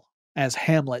whale, as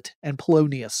Hamlet and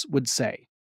Polonius would say.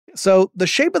 So the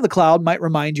shape of the cloud might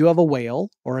remind you of a whale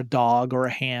or a dog or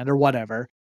a hand or whatever,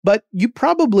 but you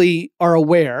probably are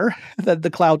aware that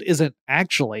the cloud isn't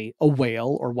actually a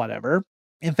whale or whatever.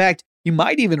 In fact, you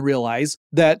might even realize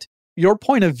that your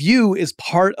point of view is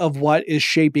part of what is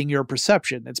shaping your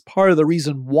perception. It's part of the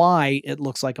reason why it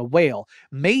looks like a whale.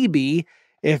 Maybe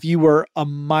if you were a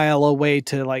mile away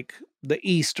to like the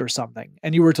east or something,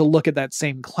 and you were to look at that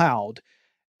same cloud,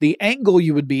 the angle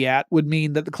you would be at would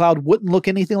mean that the cloud wouldn't look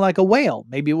anything like a whale.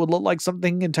 Maybe it would look like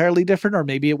something entirely different, or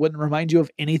maybe it wouldn't remind you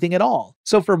of anything at all.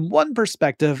 So from one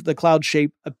perspective, the cloud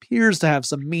shape appears to have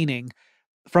some meaning.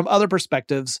 From other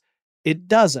perspectives, it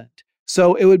doesn't.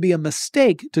 So it would be a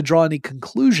mistake to draw any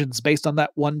conclusions based on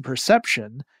that one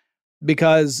perception,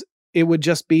 because it would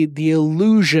just be the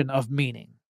illusion of meaning,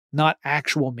 not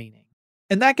actual meaning.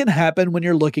 And that can happen when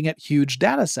you're looking at huge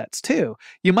data sets too.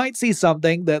 You might see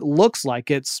something that looks like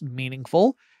it's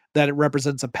meaningful, that it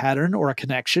represents a pattern or a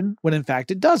connection, when in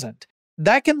fact it doesn't.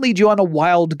 That can lead you on a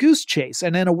wild goose chase,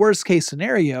 and in a worst case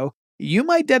scenario, you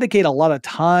might dedicate a lot of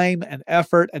time and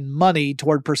effort and money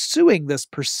toward pursuing this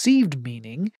perceived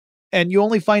meaning, and you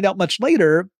only find out much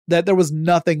later that there was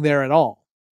nothing there at all.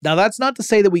 Now, that's not to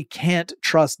say that we can't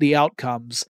trust the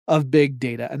outcomes of big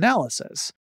data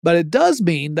analysis, but it does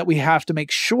mean that we have to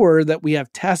make sure that we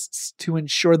have tests to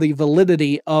ensure the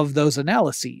validity of those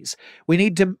analyses. We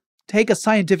need to take a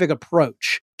scientific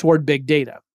approach toward big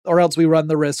data, or else we run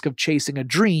the risk of chasing a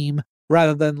dream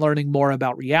rather than learning more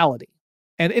about reality.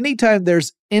 And anytime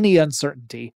there's any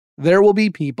uncertainty, there will be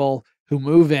people who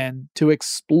move in to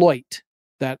exploit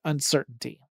that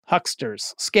uncertainty.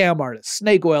 Hucksters, scam artists,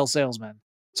 snake oil salesmen.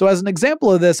 So as an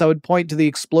example of this, I would point to the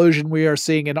explosion we are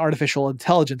seeing in artificial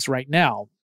intelligence right now.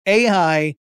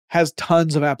 AI has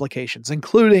tons of applications,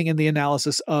 including in the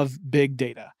analysis of big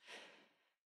data.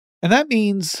 And that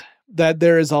means that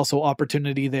there is also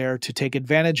opportunity there to take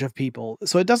advantage of people.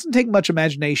 So it doesn't take much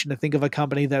imagination to think of a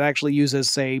company that actually uses,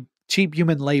 say, cheap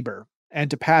human labor and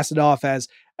to pass it off as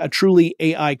a truly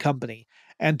AI company,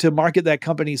 and to market that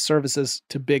company's services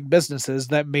to big businesses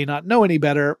that may not know any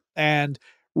better, and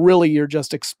really you're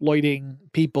just exploiting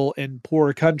people in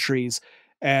poor countries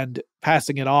and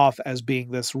passing it off as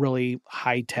being this really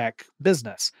high-tech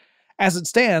business. As it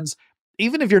stands,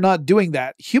 even if you're not doing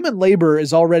that, human labor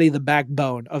is already the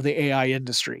backbone of the AI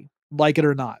industry, like it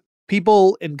or not.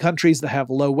 People in countries that have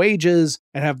low wages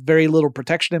and have very little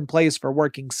protection in place for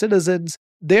working citizens,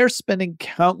 they're spending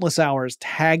countless hours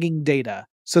tagging data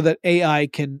so that AI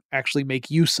can actually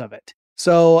make use of it.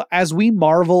 So as we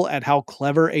marvel at how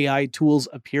clever AI tools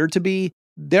appear to be,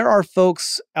 there are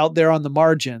folks out there on the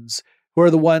margins who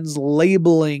are the ones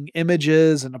labeling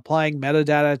images and applying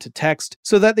metadata to text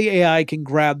so that the AI can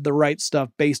grab the right stuff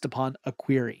based upon a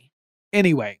query.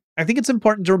 Anyway, I think it's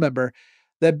important to remember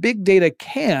that big data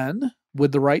can,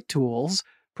 with the right tools,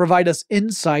 provide us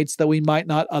insights that we might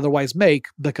not otherwise make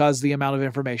because the amount of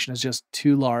information is just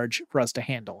too large for us to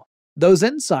handle. Those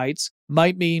insights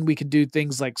might mean we could do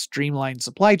things like streamline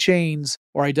supply chains,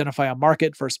 or identify a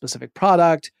market for a specific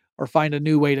product, or find a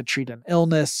new way to treat an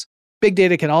illness. Big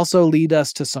data can also lead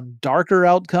us to some darker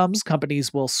outcomes.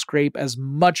 Companies will scrape as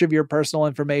much of your personal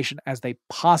information as they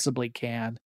possibly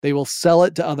can. They will sell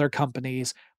it to other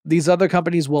companies. These other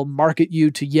companies will market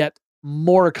you to yet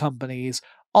more companies,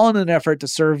 all in an effort to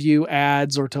serve you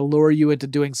ads or to lure you into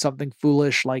doing something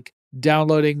foolish like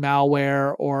downloading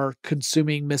malware or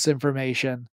consuming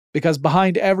misinformation. Because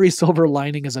behind every silver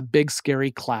lining is a big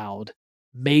scary cloud.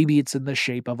 Maybe it's in the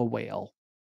shape of a whale.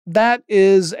 That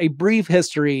is a brief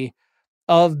history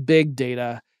of big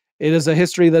data. It is a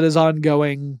history that is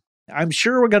ongoing. I'm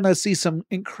sure we're going to see some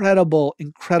incredible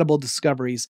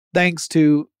discoveries thanks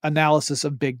to analysis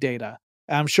of big data.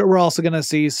 I'm sure we're also going to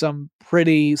see some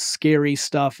pretty scary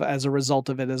stuff as a result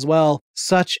of it as well.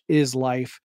 Such is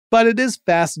life. But it is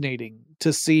fascinating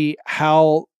to see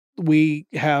how we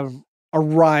have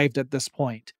arrived at this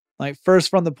point. Like, first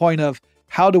from the point of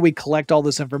how do we collect all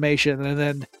this information, and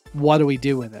then what do we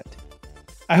do with it?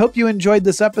 I hope you enjoyed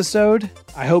this episode.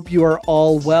 I hope you are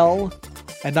all well,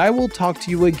 and I will talk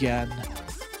to you again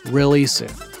really soon.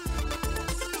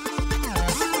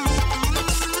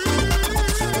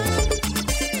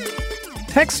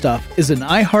 Tech Stuff is an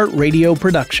iHeartRadio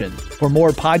production. For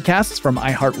more podcasts from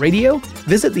iHeartRadio,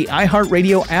 visit the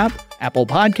iHeartRadio app, Apple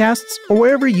Podcasts, or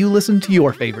wherever you listen to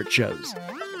your favorite shows.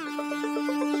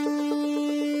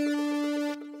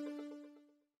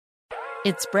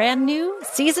 It's brand new,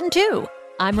 Season 2.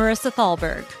 I'm Marissa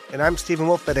Thalberg. And I'm Stephen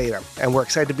Wolf Pereira, and we're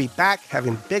excited to be back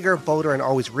having bigger, bolder, and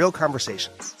always real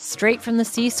conversations. Straight from the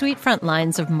C-suite front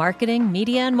lines of marketing,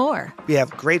 media, and more. We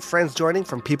have great friends joining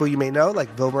from people you may know,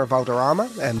 like Wilmer Valderrama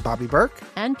and Bobby Burke.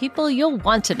 And people you'll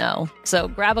want to know. So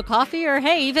grab a coffee or,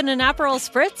 hey, even an Aperol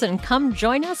Spritz and come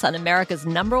join us on America's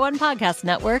 #1 podcast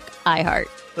network, iHeart.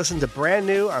 Listen to brand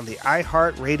new on the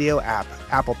iHeartRadio app,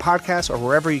 Apple Podcasts, or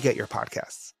wherever you get your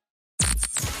podcasts.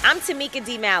 I'm Tamika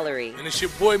D. Mallory. And it's your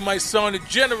boy, my son, the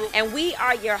General. And we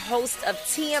are your hosts of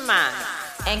TMI.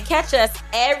 And catch us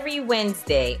every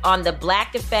Wednesday on the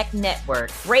Black Effect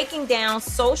Network, breaking down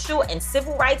social and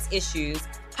civil rights issues,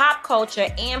 pop culture,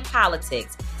 and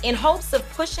politics in hopes of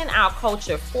pushing our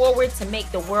culture forward to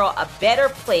make the world a better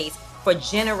place for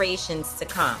generations to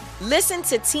come. Listen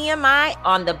to TMI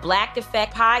on the Black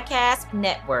Effect Podcast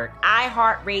Network,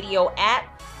 iHeartRadio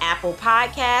app, Apple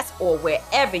Podcasts, or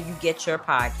wherever you get your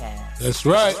podcasts. That's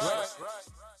right.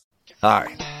 Hi,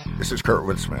 this is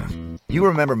Kurtwood Smith. You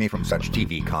remember me from such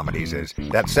TV comedies as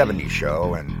That 70s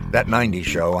Show and That 90s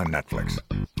Show on Netflix.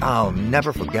 I'll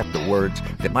never forget the words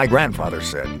that my grandfather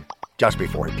said just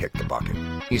before he kicked the bucket.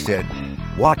 He said,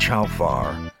 "Watch how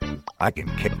far I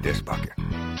can kick this bucket."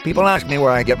 People ask me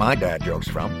where I get my dad jokes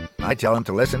from. I tell them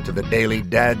to listen to the Daily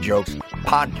Dad Jokes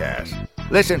podcast.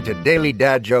 Listen to Daily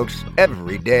Dad Jokes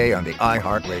every day on the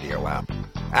iHeartRadio app,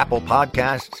 Apple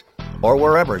Podcasts, or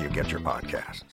wherever you get your podcasts.